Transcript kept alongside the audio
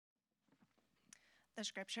The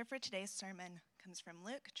scripture for today's sermon comes from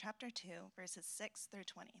Luke chapter 2, verses 6 through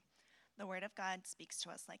 20. The word of God speaks to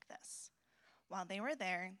us like this. While they were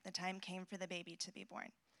there, the time came for the baby to be born,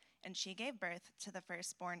 and she gave birth to the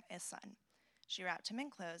firstborn, a son. She wrapped him in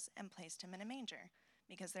clothes and placed him in a manger,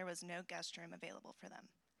 because there was no guest room available for them.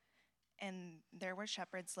 And there were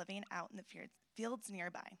shepherds living out in the fields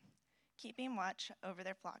nearby, keeping watch over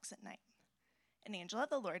their flocks at night. An angel of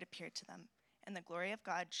the Lord appeared to them, and the glory of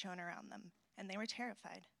God shone around them, and they were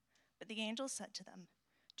terrified. But the angel said to them,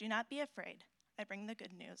 "Do not be afraid. I bring the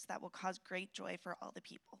good news that will cause great joy for all the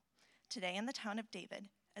people. Today in the town of David,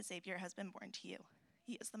 a Savior has been born to you.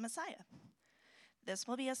 He is the Messiah. This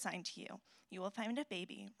will be a sign to you. You will find a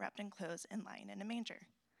baby wrapped in clothes and lying in a manger."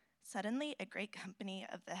 Suddenly, a great company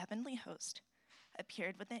of the heavenly host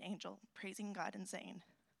appeared with the angel, praising God and saying,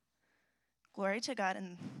 "Glory to God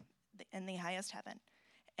in the highest heaven,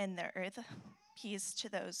 and the earth peace to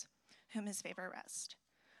those whom his favor rests."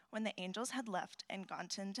 When the angels had left and gone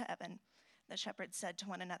into heaven, the shepherds said to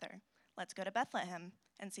one another, "Let's go to Bethlehem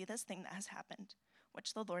and see this thing that has happened,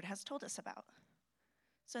 which the Lord has told us about."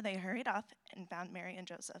 So they hurried off and found Mary and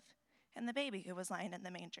Joseph, and the baby who was lying in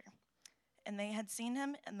the manger. And they had seen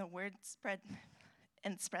him, and spread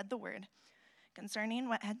the word concerning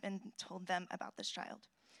what had been told them about this child.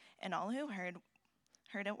 And all who heard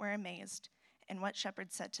it were amazed, and what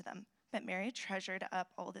shepherds said to them. But Mary treasured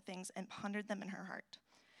up all the things and pondered them in her heart.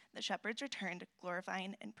 The shepherds returned,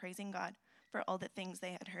 glorifying and praising God for all the things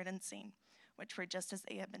they had heard and seen, which were just as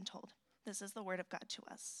they had been told. This is the word of God to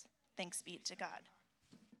us. Thanks be to God.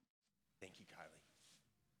 Thank you, Kylie.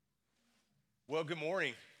 Well, good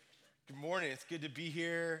morning. Good morning. It's good to be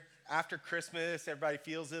here after Christmas. Everybody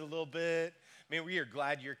feels it a little bit. Man, we are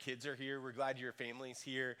glad your kids are here. We're glad your family's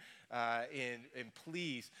here. And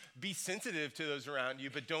please be sensitive to those around you,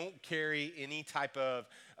 but don't carry any type of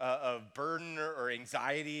burden or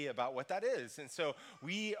anxiety about what that is. And so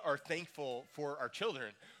we are thankful for our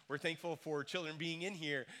children. We're thankful for children being in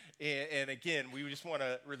here. And again, we just want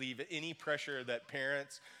to relieve any pressure that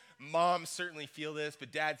parents, moms certainly feel this,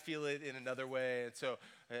 but dads feel it in another way. And so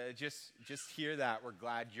just hear that. We're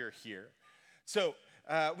glad you're here. So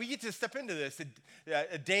we get to step into this.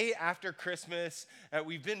 A day after Christmas,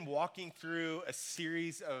 we've been walking through a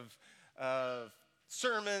series of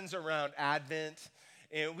sermons around Advent.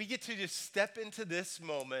 And we get to just step into this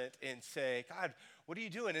moment and say, God, what are you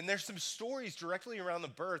doing? And there's some stories directly around the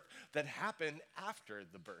birth that happen after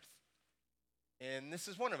the birth. And this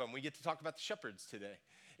is one of them. We get to talk about the shepherds today.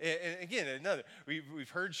 And again, we've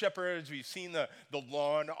heard shepherds, we've seen the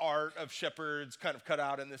lawn art of shepherds kind of cut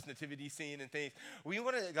out in this nativity scene and things. We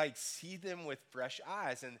want to see them with fresh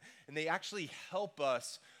eyes, and they actually help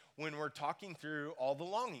us when we're talking through all the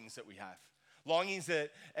longings that we have. Longings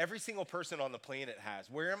that every single person on the planet has.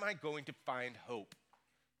 Where am I going to find hope?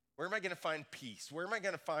 Where am I going to find peace? Where am I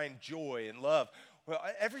going to find joy and love? Well,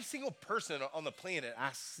 every single person on the planet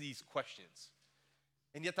asks these questions.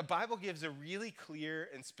 And yet the Bible gives a really clear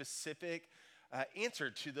and specific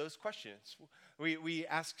answer to those questions. We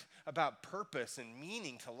ask about purpose and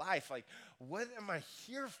meaning to life. Like, what am I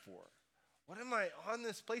here for? What am I on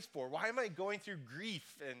this place for? Why am I going through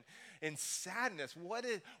grief and sadness? What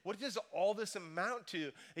does all this amount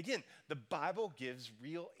to? Again, the Bible gives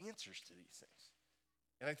real answers to these things.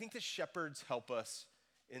 And I think the shepherds help us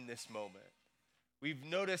in this moment. We've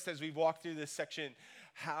noticed as we've walked through this section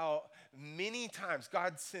how many times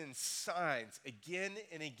God sends signs again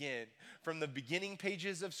and again from the beginning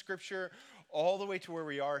pages of Scripture all the way to where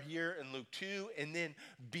we are here in Luke 2 and then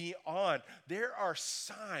beyond. There are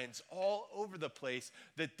signs all over the place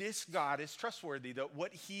that this God is trustworthy, that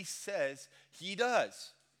what he says, he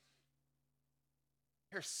does.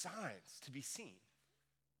 There are signs to be seen.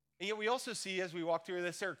 And yet we also see as we walk through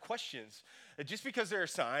this, there are questions. Just because there are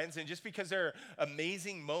signs and just because there are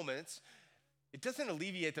amazing moments, it doesn't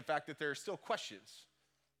alleviate the fact that there are still questions.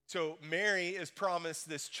 So Mary is promised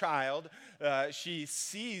this child. She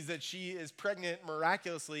sees that she is pregnant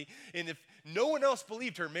miraculously. And if no one else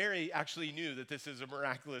believed her, Mary actually knew that this is a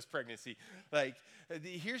miraculous pregnancy.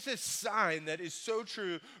 Here's this sign that is so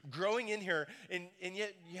true growing in her. And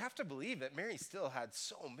yet you have to believe that Mary still had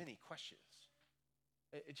so many questions.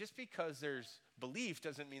 Just because there's belief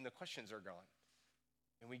doesn't mean the questions are gone.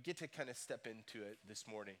 And we get to kind of step into it this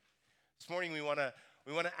morning. This morning we want to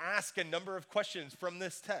ask a number of questions from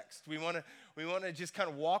this text. We want to just kind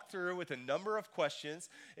of walk through with a number of questions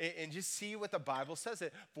and just see what the Bible says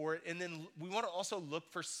for it. And then we want to also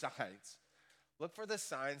look for signs. Look for the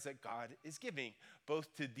signs that God is giving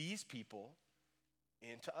both to these people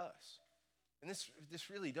and to us. And this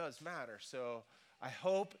really does matter. So I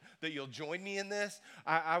hope that you'll join me in this.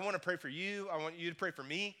 I want to pray for you. I want you to pray for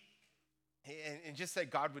me. And just that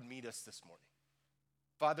God would meet us this morning.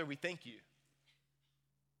 Father, we thank you.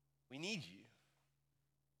 We need you.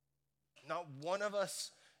 Not one of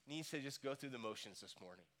us needs to just go through the motions this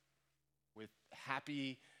morning with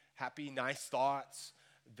happy, nice thoughts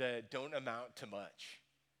that don't amount to much.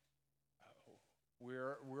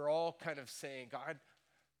 We're all kind of saying, God,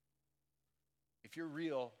 if you're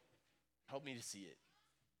real, help me to see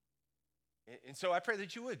it. And so I pray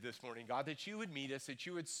that you would this morning, God, that you would meet us, that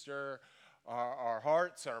you would stir our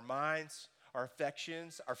hearts, our minds, our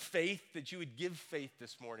affections, our faith, that you would give faith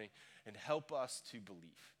this morning and help us to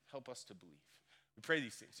believe. Help us to believe. We pray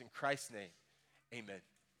these things in Christ's name. Amen.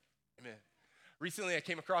 Amen. Recently, I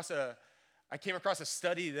came across a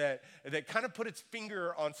study that kind of put its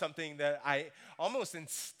finger on something that I almost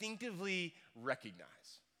instinctively recognize.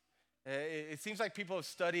 It seems like people have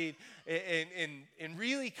studied and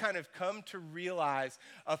really kind of come to realize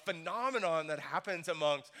a phenomenon that happens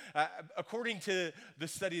amongst, according to the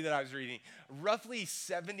study that I was reading, roughly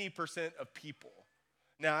 70% of people.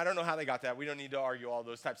 Now, I don't know how they got that. We don't need to argue all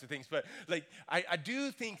those types of things. But I do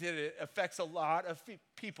think that it affects a lot of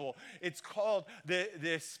people. It's called,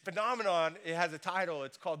 this phenomenon, it has a title.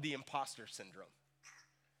 It's called the imposter syndrome.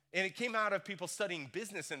 And it came out of people studying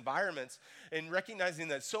business environments and recognizing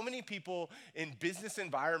that so many people in business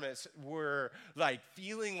environments were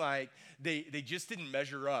feeling like they just didn't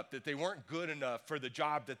measure up, that they weren't good enough for the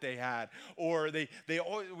job that they had. Or they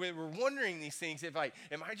always were wondering these things, am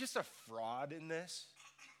I just a fraud in this?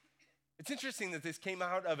 It's interesting that this came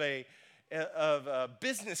out of a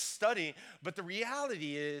business study, but the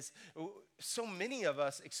reality is so many of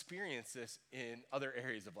us experience this in other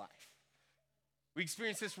areas of life. We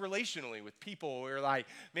experience this relationally with people. We're like,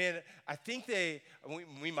 man, I think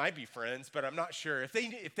we might be friends, but I'm not sure.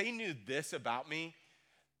 If they knew this about me,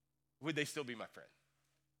 would they still be my friend?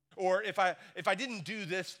 Or if I didn't do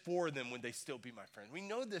this for them, would they still be my friend? We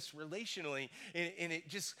know this relationally, and it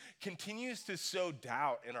just continues to sow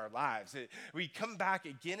doubt in our lives. We come back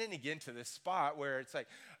again and again to this spot where it's like,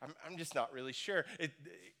 I'm just not really sure.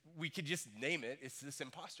 We could just name it. It's this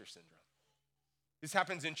imposter syndrome. This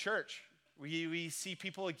happens in church. We see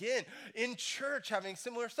people again in church having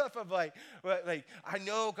similar stuff of like, I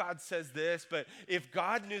know God says this, but if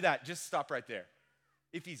God knew that, just stop right there.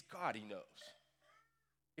 If he's God, he knows.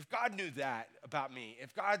 If God knew that about me,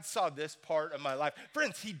 if God saw this part of my life,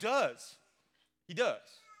 friends, he does. He does.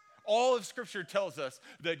 All of Scripture tells us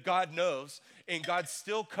that God knows, and God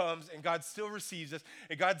still comes, and God still receives us,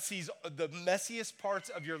 and God sees the messiest parts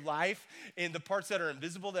of your life and the parts that are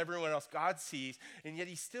invisible to everyone else. God sees, and yet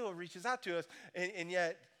he still reaches out to us, and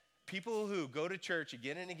yet people who go to church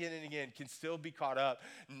again and again and again can still be caught up,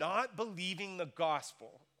 not believing the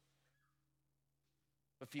gospel,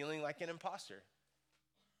 but feeling like an imposter.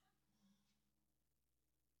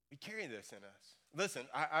 We carry this in us. Listen,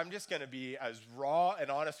 I'm just going to be as raw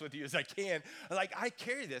and honest with you as I can. I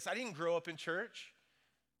carry this. I didn't grow up in church.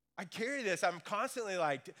 I carry this. I'm constantly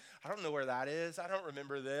like, I don't know where that is. I don't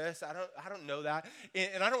remember this. I don't know that.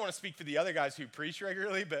 And I don't want to speak for the other guys who preach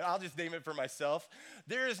regularly, but I'll just name it for myself.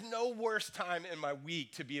 There is no worse time in my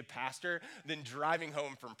week to be a pastor than driving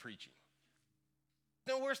home from preaching.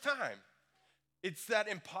 No worse time. It's that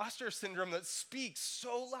imposter syndrome that speaks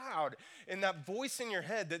so loud, and that voice in your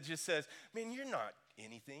head that just says, man, you're not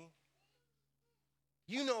anything.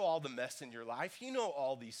 You know all the mess in your life. You know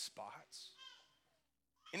all these spots.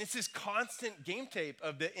 And it's this constant game tape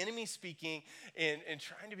of the enemy speaking and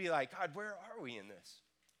trying to be like, God, where are we in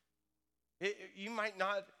this? You might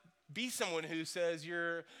not be someone who says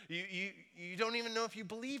you don't even know if you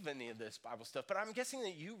believe any of this Bible stuff, but I'm guessing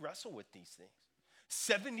that you wrestle with these things.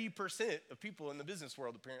 70% of people in the business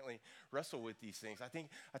world apparently wrestle with these things. I think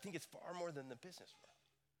it's far more than the business world.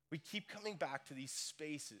 We keep coming back to these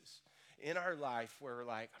spaces in our life where we're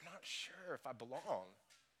like, I'm not sure if I belong.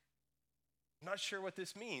 I'm not sure what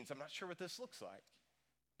this means. I'm not sure what this looks like.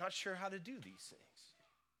 I'm not sure how to do these things.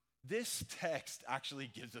 This text actually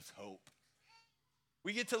gives us hope.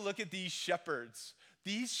 We get to look at these shepherds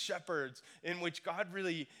in which God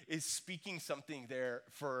really is speaking something there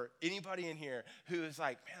for anybody in here who is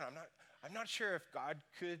like, man, I'm not sure if God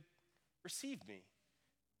could receive me.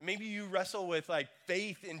 Maybe you wrestle with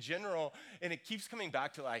faith in general, and it keeps coming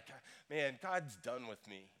back to man, God's done with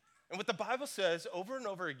me. And what the Bible says over and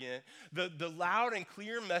over again, the loud and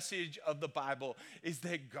clear message of the Bible is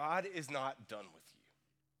that God is not done with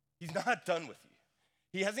you. He's not done with you.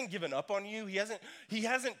 He hasn't given up on you. He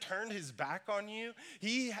hasn't turned his back on you.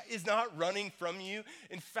 He is not running from you.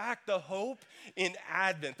 In fact, the hope in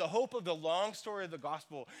Advent, the hope of the long story of the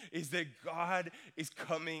gospel is that God is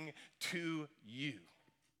coming to you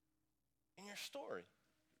in your story.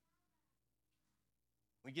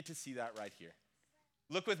 We get to see that right here.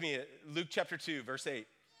 Look with me at Luke chapter 2, verse 8.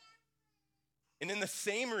 And in the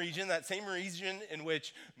same region, that same region in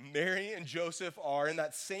which Mary and Joseph are, in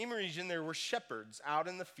that same region, there were shepherds out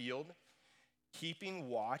in the field keeping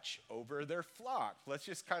watch over their flock. Let's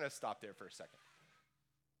just kind of stop there for a second.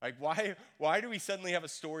 Like, why do we suddenly have a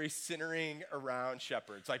story centering around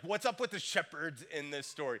shepherds? Like, what's up with the shepherds in this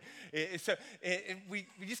story? We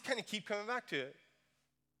just kind of keep coming back to it.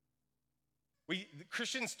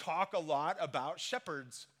 Christians talk a lot about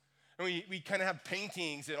shepherds. And we kind of have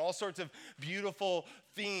paintings and all sorts of beautiful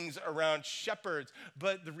things around shepherds.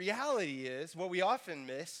 But the reality is, what we often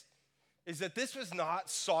miss is that this was not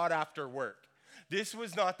sought after work. This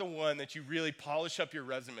was not the one that you really polish up your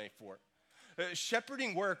resume for.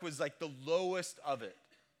 Shepherding work was like the lowest of it.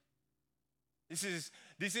 This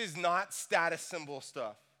is not status symbol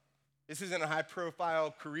stuff. This isn't a high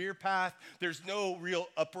profile career path. There's no real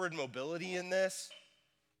upward mobility in this.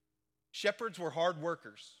 Shepherds were hard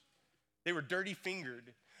workers. They were dirty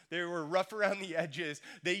fingered. They were rough around the edges.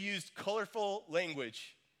 They used colorful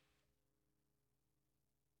language.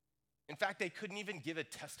 In fact, they couldn't even give a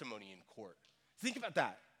testimony in court. Think about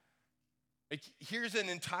that. Like, here's an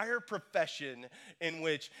entire profession in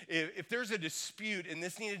which if there's a dispute and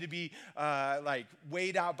this needed to be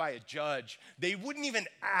weighed out by a judge, they wouldn't even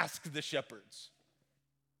ask the shepherds.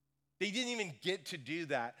 They didn't even get to do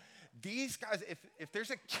that. These guys, if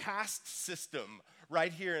there's a caste system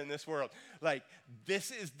right here in this world, like,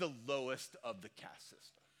 this is the lowest of the caste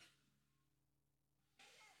system.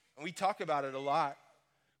 And we talk about it a lot.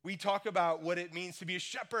 We talk about what it means to be a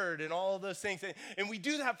shepherd and all of those things. And we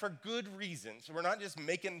do that for good reasons. We're not just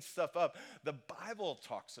making stuff up. The Bible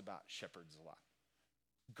talks about shepherds a lot.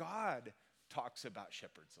 God talks about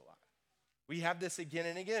shepherds a lot. We have this again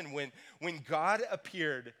and again. When God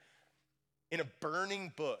appeared in a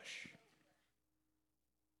burning bush,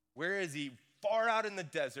 where is he? Far out in the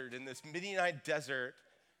desert, in this Midianite desert.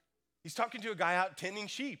 He's talking to a guy out tending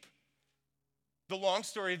sheep. The long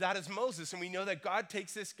story of that is Moses, and we know that God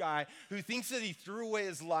takes this guy who thinks that he threw away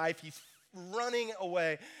his life, he's running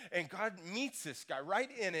away, and God meets this guy right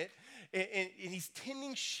in it, and he's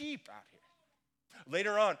tending sheep out here.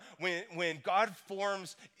 Later on, when God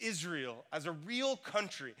forms Israel as a real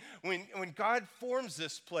country, when God forms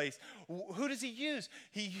this place, who does he use?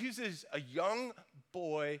 He uses a young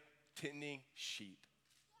boy tending sheep.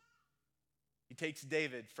 He takes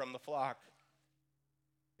David from the flock,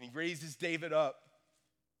 and he raises David up.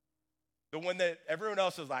 The one that everyone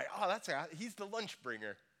else was like, oh, he's the lunch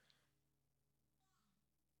bringer.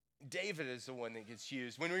 David is the one that gets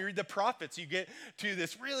used. When we read the prophets, you get to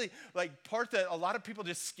this really part that a lot of people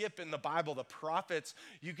just skip in the Bible, the prophets.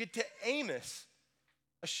 You get to Amos,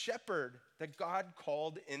 a shepherd that God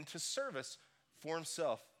called into service for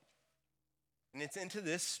himself. And it's into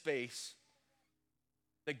this space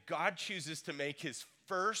that God chooses to make his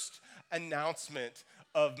first announcement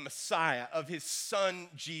of Messiah, of his son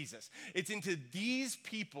Jesus. It's into these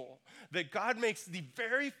people that God makes the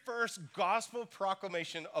very first gospel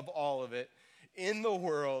proclamation of all of it in the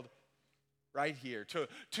world right here.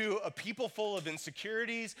 To a people full of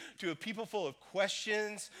insecurities, to a people full of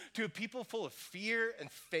questions, to a people full of fear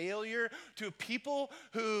and failure, to a people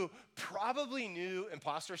who probably knew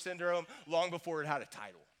imposter syndrome long before it had a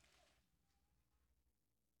title.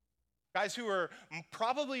 Guys who are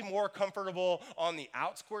probably more comfortable on the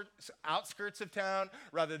outskirts of town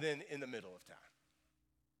rather than in the middle of town.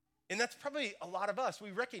 And that's probably a lot of us.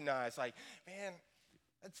 We recognize, man,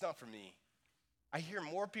 that's not for me. I hear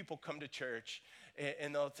more people come to church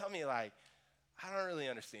and they'll tell me, I don't really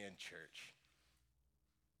understand church.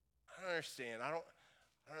 I don't understand. I don't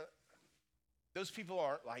those people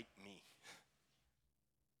aren't like me.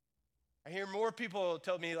 I hear more people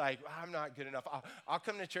tell me, I'm not good enough. I'll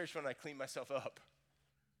come to church when I clean myself up.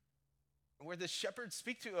 Where the shepherds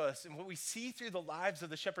speak to us and what we see through the lives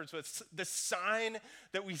of the shepherds, the sign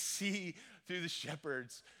that we see through the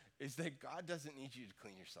shepherds is that God doesn't need you to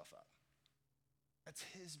clean yourself up. That's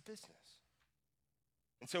his business.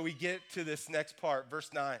 And so we get to this next part,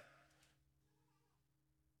 verse 9.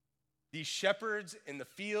 These shepherds in the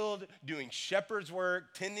field doing shepherd's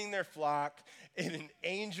work, tending their flock, and an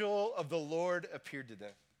angel of the Lord appeared to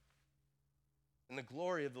them. And the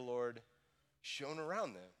glory of the Lord shone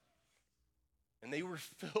around them. And they were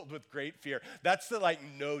filled with great fear. That's the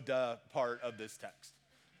no duh part of this text.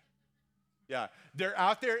 Yeah, they're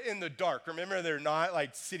out there in the dark. Remember, they're not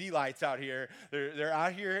like city lights out here. They're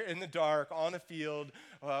out here in the dark on the field,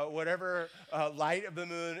 whatever light of the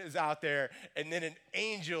moon is out there. And then an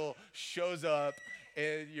angel shows up,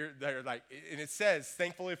 and they're like, and it says,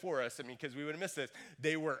 thankfully for us, I mean, because we would have missed this,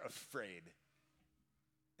 they were afraid.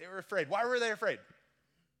 They were afraid. Why were they afraid?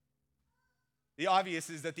 The obvious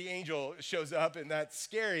is that the angel shows up, and that's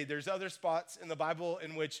scary. There's other spots in the Bible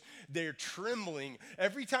in which they're trembling.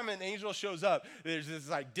 Every time an angel shows up, there's this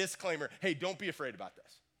like disclaimer, hey, don't be afraid about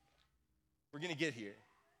this. We're going to get here.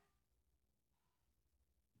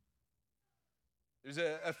 There's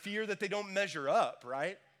a fear that they don't measure up,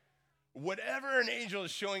 right? Whatever an angel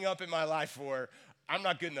is showing up in my life for, I'm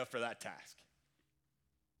not good enough for that task.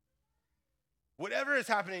 Whatever is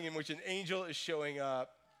happening in which an angel is showing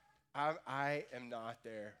up, I am not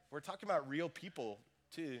there. We're talking about real people,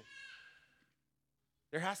 too.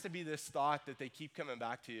 There has to be this thought that they keep coming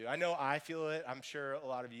back to you. I know I feel it. I'm sure a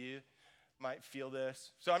lot of you might feel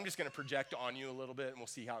this. So I'm just going to project on you a little bit, and we'll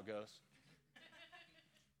see how it goes.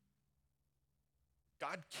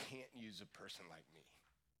 God can't use a person like me.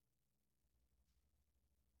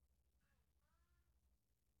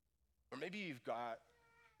 Or maybe you've got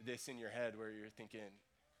this in your head where you're thinking,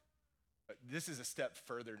 this is a step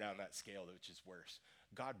further down that scale, which is worse.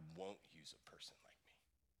 God won't use a person like me.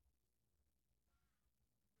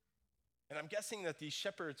 And I'm guessing that these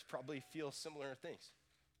shepherds probably feel similar things.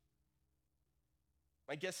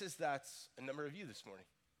 My guess is that's a number of you this morning.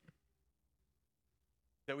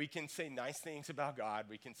 That we can say nice things about God,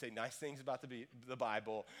 we can say nice things about the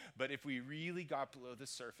Bible, but if we really got below the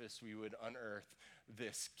surface, we would unearth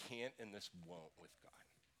this can't and this won't with God.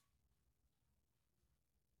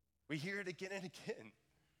 We hear it again and again.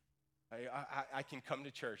 I can come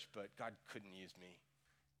to church, but God couldn't use me.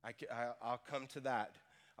 I'll come to that.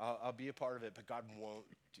 I'll be a part of it, but God won't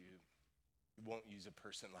use a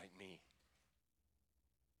person like me.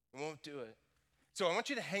 He won't do it. So I want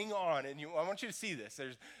you to hang on, and I want you to see this.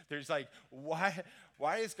 There's like,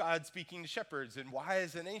 why is God speaking to shepherds, and why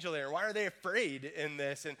is an angel there? Why are they afraid in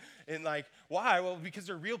this? And like, why? Well, because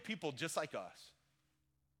they're real people just like us,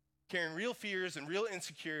 carrying real fears and real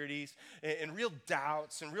insecurities and real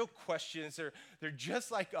doubts and real questions. They're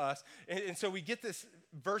just like us. And so we get this,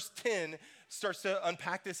 verse 10 starts to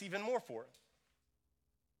unpack this even more for us.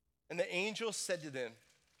 And the angel said to them,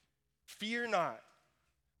 "Fear not,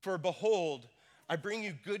 for behold, I bring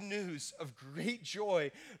you good news of great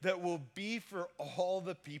joy that will be for all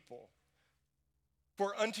the people.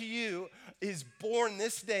 For unto you is born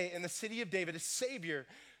this day in the city of David a Savior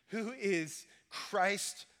who is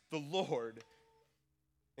Christ the Lord."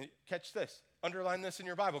 And catch this. Underline this in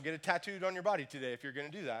your Bible. Get it tattooed on your body today if you're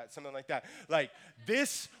going to do that. Something like that. Like,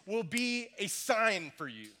 this will be a sign for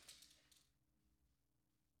you.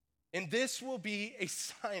 And this will be a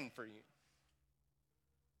sign for you.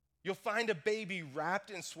 You'll find a baby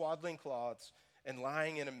wrapped in swaddling cloths and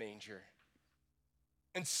lying in a manger.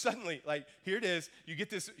 And suddenly, like, here it is, you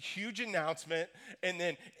get this huge announcement,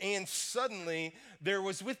 and suddenly there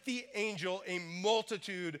was with the angel a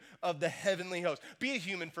multitude of the heavenly host. Be a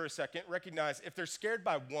human for a second. Recognize if they're scared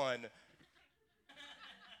by one,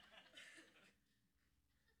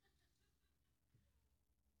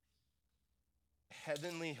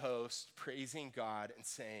 heavenly host praising God and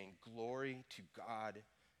saying, "Glory to God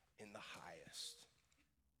in the highest,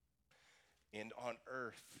 and on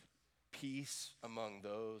earth peace among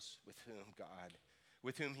those with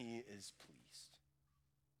whom he is pleased."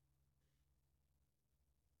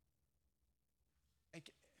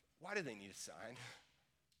 Like, why do they need a sign?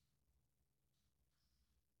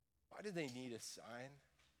 Why do they need a sign?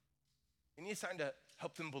 They need a sign to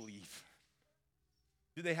help them believe.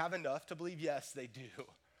 Do they have enough to believe? Yes, they do.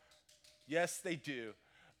 Yes, they do.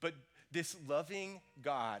 But this loving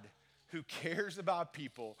God who cares about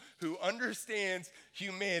people, who understands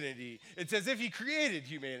humanity. It's as if he created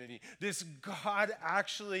humanity. This God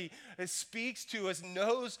actually speaks to us,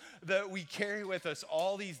 knows that we carry with us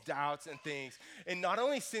all these doubts and things, and not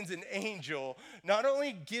only sends an angel, not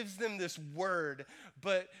only gives them this word,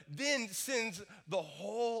 but then sends the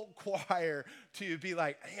whole choir to be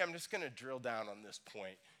like, "Hey, I'm just going to drill down on this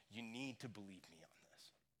point. You need to believe me on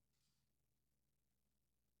this."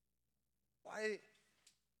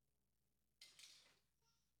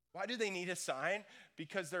 Why do they need a sign?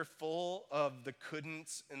 Because they're full of the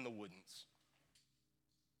couldn'ts and the wouldn'ts.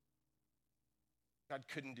 God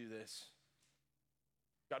couldn't do this.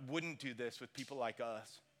 God wouldn't do this with people like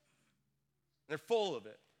us. They're full of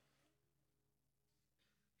it.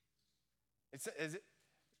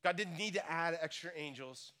 God didn't need to add extra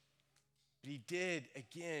angels, but he did,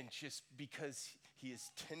 again, just because He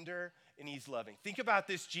is tender and he's loving. Think about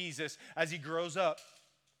this Jesus as he grows up.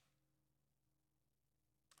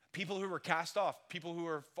 People who were cast off, people who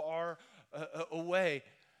were far away.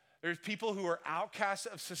 There's people who are outcasts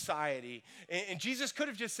of society. And Jesus could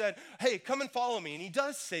have just said, hey, come and follow me. And he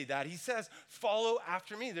does say that. He says, follow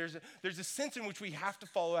after me. There's a sense in which we have to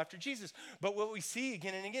follow after Jesus. But what we see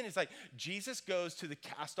again and again is like Jesus goes to the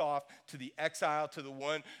cast off, to the exile, to the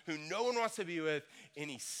one who no one wants to be with,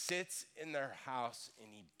 and he sits in their house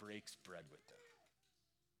and he breaks bread with them.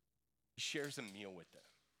 He shares a meal with them.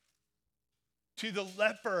 To the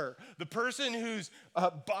leper, the person whose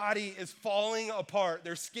body is falling apart,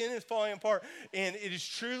 their skin is falling apart, and it is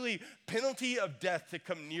truly penalty of death to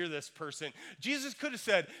come near this person. Jesus could have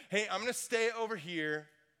said, hey, I'm going to stay over here,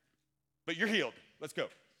 but you're healed. Let's go.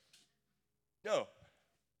 No.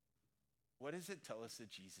 What does it tell us that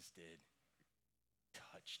Jesus did?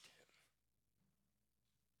 Touched him.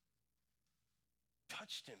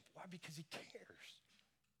 Touched him. Why? Because he cares.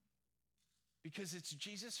 Because it's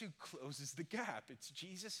Jesus who closes the gap. It's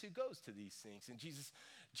Jesus who goes to these things. And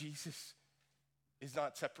Jesus is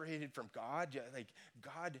not separated from God. Like,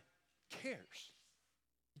 God cares.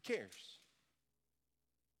 He cares.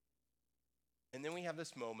 And then we have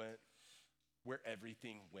this moment where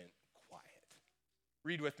everything went quiet.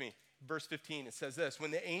 Read with me. Verse 15, it says this: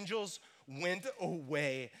 when the angels went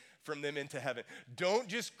away from them into heaven. Don't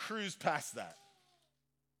just cruise past that.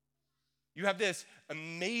 You have this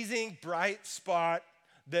amazing bright spot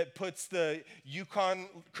that puts the Yukon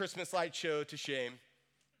Christmas light show to shame.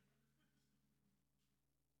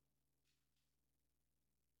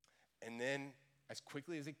 And then, as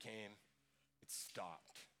quickly as it came, it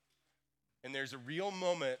stopped. And there's a real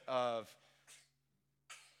moment of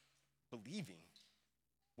believing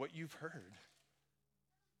what you've heard.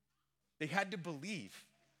 They had to believe.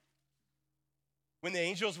 When the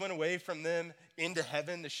angels went away from them into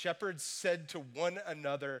heaven, the shepherds said to one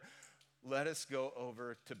another, let us go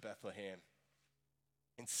over to Bethlehem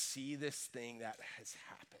and see this thing that has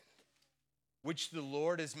happened, which the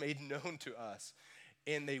Lord has made known to us.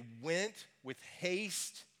 And they went with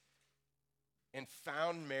haste and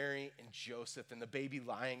found Mary and Joseph and the baby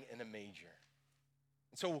lying in a manger.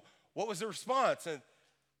 And so what was the response? And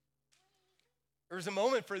there was a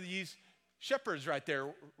moment for these shepherds right there,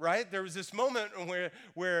 right? There was this moment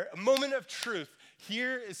where a moment of truth.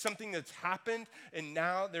 Here is something that's happened, and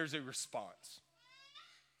now there's a response.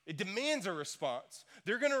 It demands a response.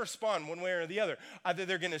 They're going to respond one way or the other. Either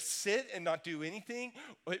they're going to sit and not do anything,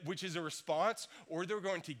 which is a response, or they're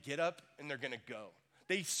going to get up and they're going to go.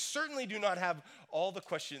 They certainly do not have all the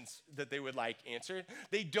questions that they would like answered.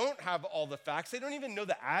 They don't have all the facts. They don't even know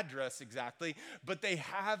the address exactly, but they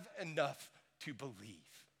have enough to believe.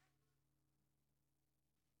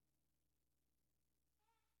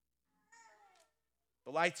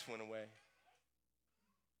 The lights went away.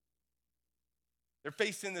 They're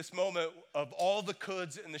facing this moment of all the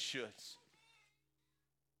coulds and the shoulds.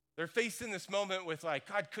 They're facing this moment with like,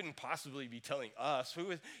 God couldn't possibly be telling us.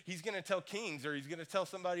 He's going to tell kings or he's going to tell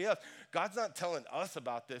somebody else. God's not telling us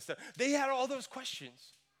about this. They had all those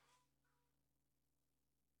questions.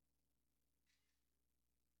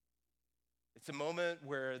 It's a moment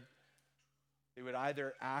where they would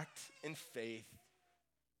either act in faith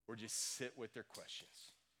or just sit with their questions.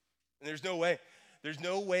 And there's no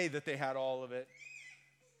way that they had all of it.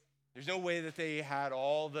 There's no way that they had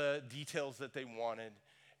all the details that they wanted,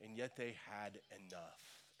 and yet they had enough.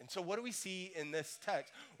 And so what do we see in this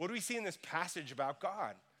text? What do we see in this passage about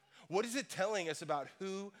God? What is it telling us about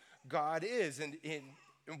who God is and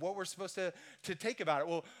what we're supposed to take about it?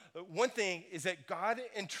 Well, one thing is that God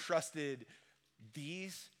entrusted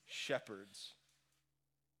these shepherds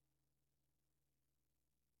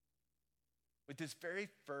with this very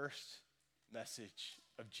first message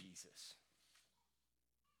of Jesus.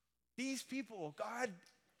 These people, God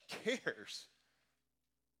cares.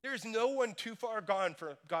 There's no one too far gone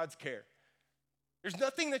for God's care. There's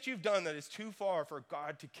nothing that you've done that is too far for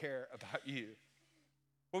God to care about you.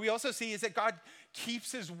 What we also see is that God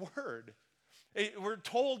keeps his word. We're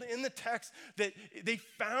told in the text that they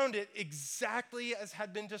found it exactly as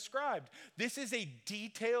had been described. This is a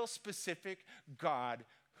detail-specific God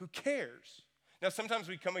who cares. Now, sometimes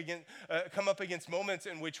we come up against moments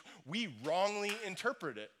in which we wrongly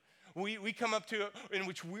interpret it. We come up to it in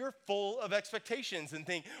which we're full of expectations and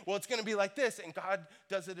think, well, it's going to be like this, and God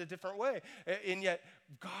does it a different way. And yet,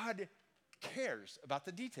 God cares about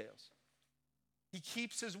the details. He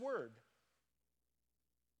keeps his word.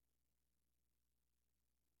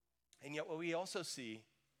 And yet, what we also see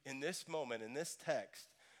in this moment, in this text,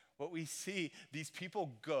 what we see, these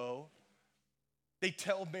people go They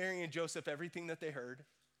tell Mary and Joseph everything that they heard,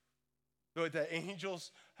 what the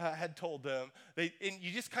angels had told them. And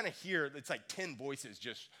you just kind of hear, it's like 10 voices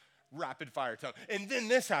just rapid fire telling. And then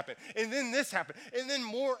this happened, and then this happened, and then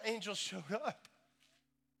more angels showed up.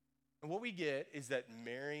 And what we get is that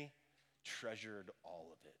Mary treasured all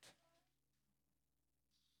of it.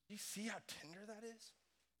 Do you see how tender that is?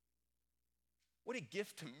 What a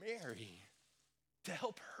gift to Mary to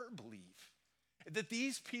help her believe that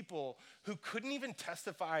these people who couldn't even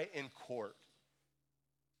testify in court,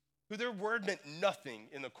 who their word meant nothing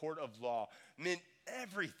in the court of law, meant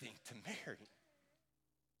everything to Mary.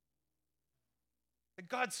 That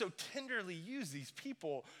God so tenderly used these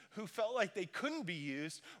people who felt like they couldn't be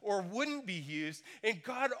used or wouldn't be used, and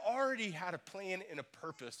God already had a plan and a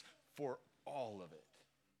purpose for all of it.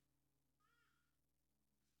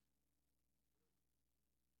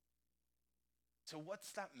 So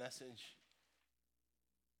what's that message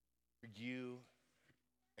for you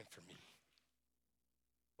and for me?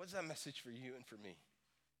 What's that message for you and for me?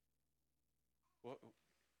 Well,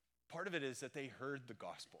 part of it is that they heard the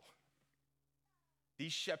gospel.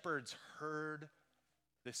 These shepherds heard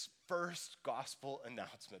this first gospel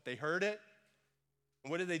announcement. They heard it,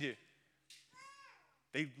 and what did they do?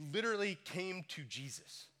 They literally came to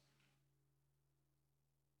Jesus.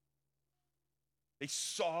 They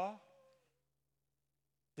saw,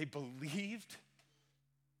 they believed,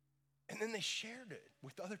 and then they shared it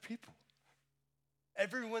with other people.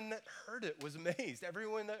 Everyone that heard it was amazed.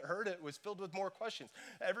 Everyone that heard it was filled with more questions.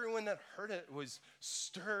 Everyone that heard it was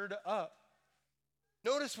stirred up.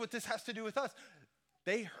 Notice what this has to do with us.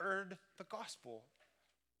 They heard the gospel.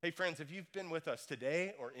 Hey friends, if you've been with us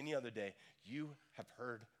today or any other day, you have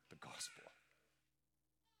heard the gospel.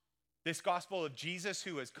 This gospel of Jesus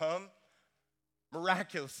who has come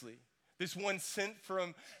miraculously. This one sent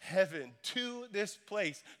from heaven to this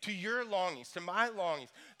place, to your longings, to my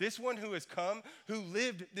longings. This one who has come, who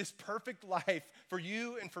lived this perfect life for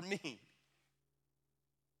you and for me.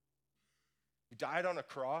 He died on a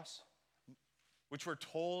cross, which we're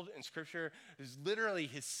told in Scripture is literally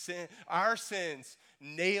his sin, our sins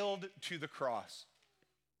nailed to the cross.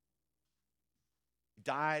 He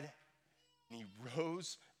died and he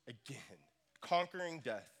rose again, conquering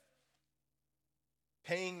death,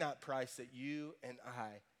 paying that price that you and I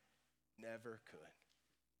never could.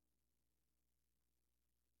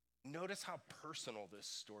 Notice how personal this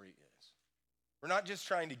story is. We're not just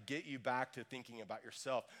trying to get you back to thinking about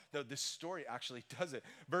yourself. No, this story actually does it.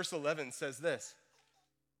 Verse 11 says this: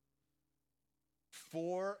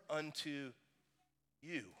 "For unto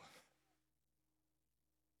you."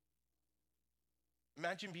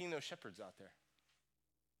 Imagine being those shepherds out there.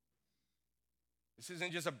 This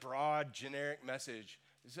isn't just a broad, generic message.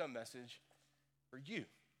 This is a message for you.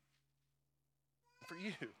 For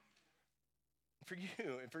you. For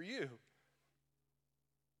you and for you.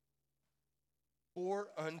 For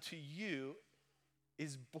unto you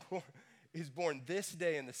is born this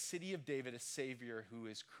day in the city of David a Savior who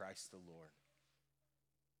is Christ the Lord.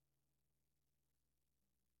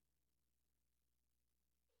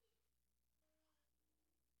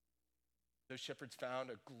 Those shepherds found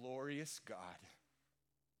a glorious God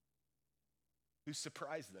who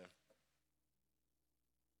surprised them.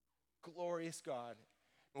 Glorious God.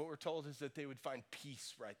 And what we're told is that they would find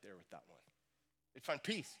peace right there with that one. They'd find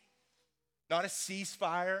peace. Not a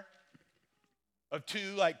ceasefire of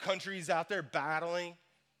two countries out there battling.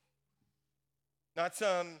 Not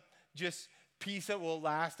some just peace that will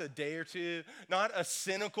last a day or two. Not a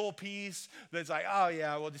cynical peace that's like, oh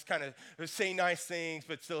yeah, we'll just kind of say nice things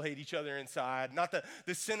but still hate each other inside. Not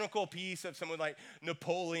the cynical peace of someone like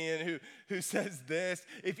Napoleon who says this: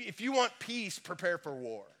 if you want peace, prepare for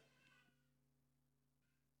war.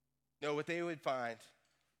 No, what they would find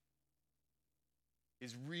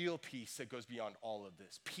is real peace that goes beyond all of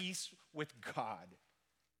this. Peace with God,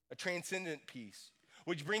 a transcendent peace,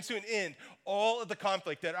 which brings to an end all of the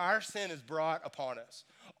conflict that our sin has brought upon us.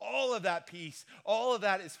 All of that peace, all of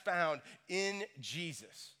that is found in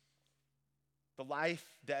Jesus. The life,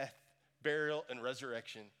 death, burial, and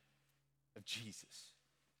resurrection of Jesus.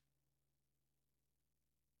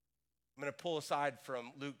 I'm going to pull aside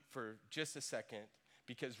from Luke for just a second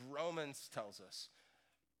because Romans tells us,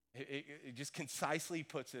 it just concisely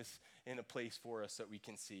puts us in a place for us that we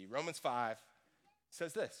can see. Romans 5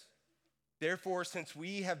 says this: "Therefore, since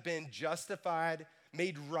we have been justified,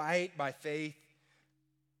 made right by faith,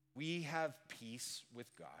 we have peace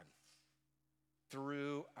with God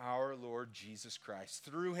through our Lord Jesus Christ.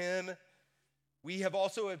 Through him, we have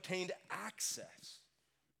also obtained access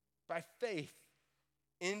by faith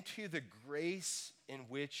into the grace in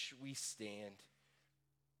which we stand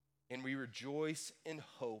and we rejoice in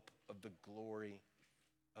hope of the glory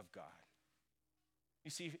of God. You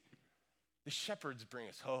see, the shepherds bring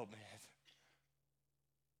us hope, man.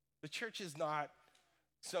 The church is not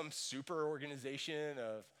some super organization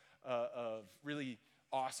of really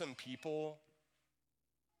awesome people,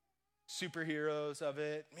 superheroes of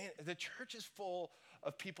it. Man, the church is full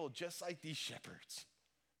of people just like these shepherds.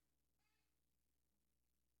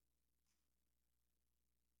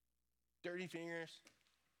 Dirty fingers.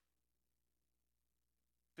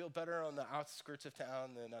 Feel better on the outskirts of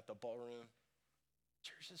town than at the ballroom.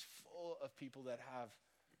 Church is full of people that have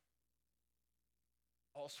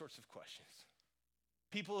all sorts of questions.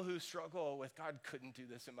 People who struggle with, God couldn't do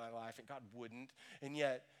this in my life, and God wouldn't, and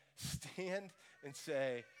yet stand and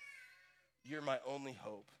say, you're my only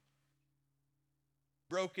hope.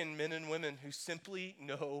 Broken men and women who simply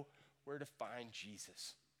know where to find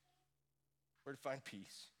Jesus, where to find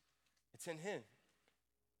peace. It's in him.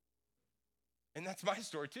 And that's my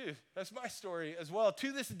story too. That's my story as well.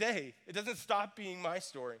 To this day, it doesn't stop being my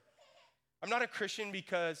story. I'm not a Christian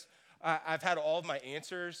because I've had all of my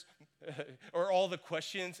answers or all the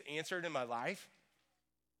questions answered in my life.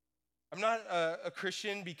 I'm not a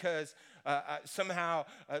Christian because somehow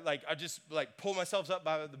I just pull myself up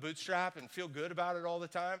by the bootstrap and feel good about it all the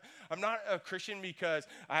time. I'm not a Christian because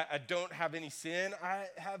I don't have any sin. I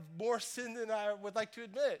have more sin than I would like to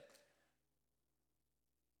admit.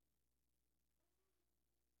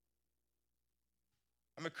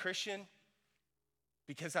 I'm a Christian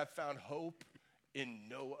because I've found hope in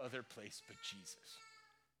no other place but Jesus.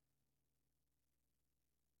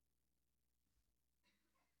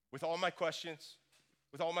 With all my questions,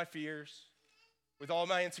 with all my fears, with all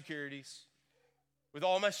my insecurities, with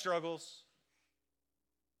all my struggles,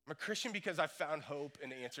 I'm a Christian because I've found hope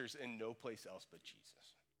and answers in no place else but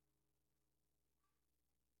Jesus.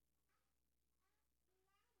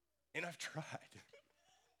 And I've tried.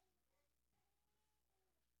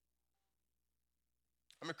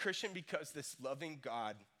 I'm a Christian because this loving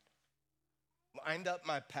God lined up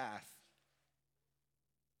my path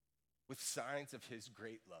with signs of his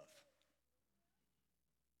great love.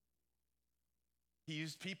 He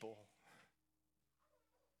used people.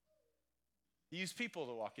 He used people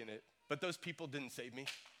to walk in it, but those people didn't save me.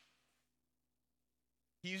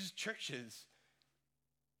 He used churches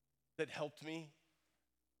that helped me,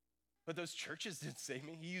 but those churches didn't save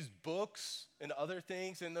me. He used books and other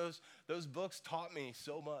things, and those books taught me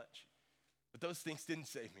so much, but those things didn't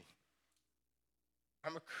save me.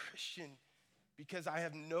 I'm a Christian because I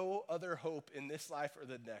have no other hope in this life or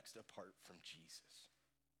the next apart from Jesus.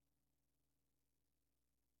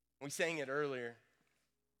 We sang it earlier.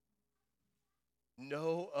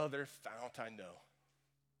 No other fount I know.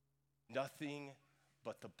 Nothing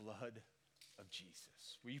but the blood of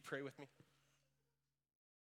Jesus. Will you pray with me?